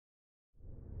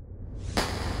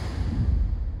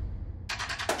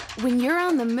When you're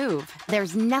on the move,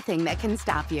 there's nothing that can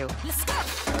stop you. Let's go.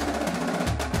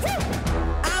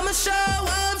 I'ma show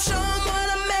up what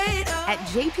I'm made of. At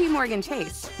JPMorgan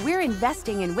Chase, we're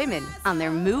investing in women on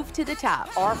their move to the top.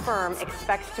 Our firm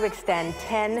expects to extend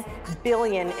 $10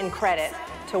 billion in credit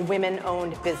to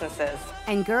women-owned businesses.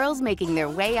 And girls making their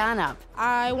way on up.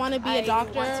 I want to be a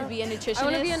doctor. I want to be a nutritionist. I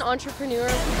want to be an entrepreneur.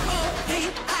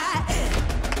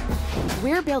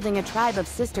 We're building a tribe of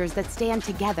sisters that stand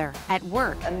together at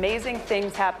work. Amazing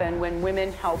things happen when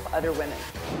women help other women.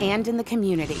 And in the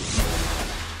community.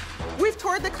 We've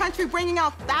toured the country bringing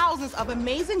out thousands of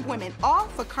amazing women, all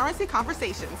for Currency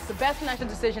Conversations. The best financial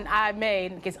decision I've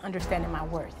made is understanding my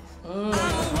worth.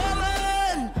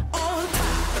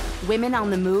 Women on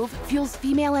the Move fuels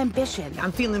female ambition.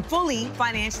 I'm feeling fully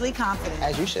financially confident.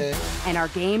 As you should. And our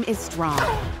game is strong.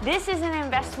 This is an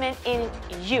investment in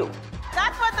you.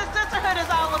 That's what the sisterhood is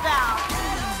all about.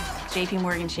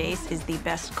 JPMorgan Chase is the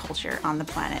best culture on the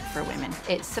planet for women.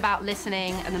 It's about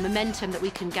listening, and the momentum that we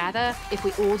can gather, if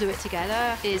we all do it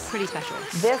together, is pretty special.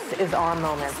 This is our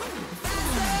moment.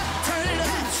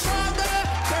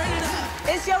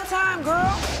 It's your time,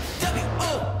 girl.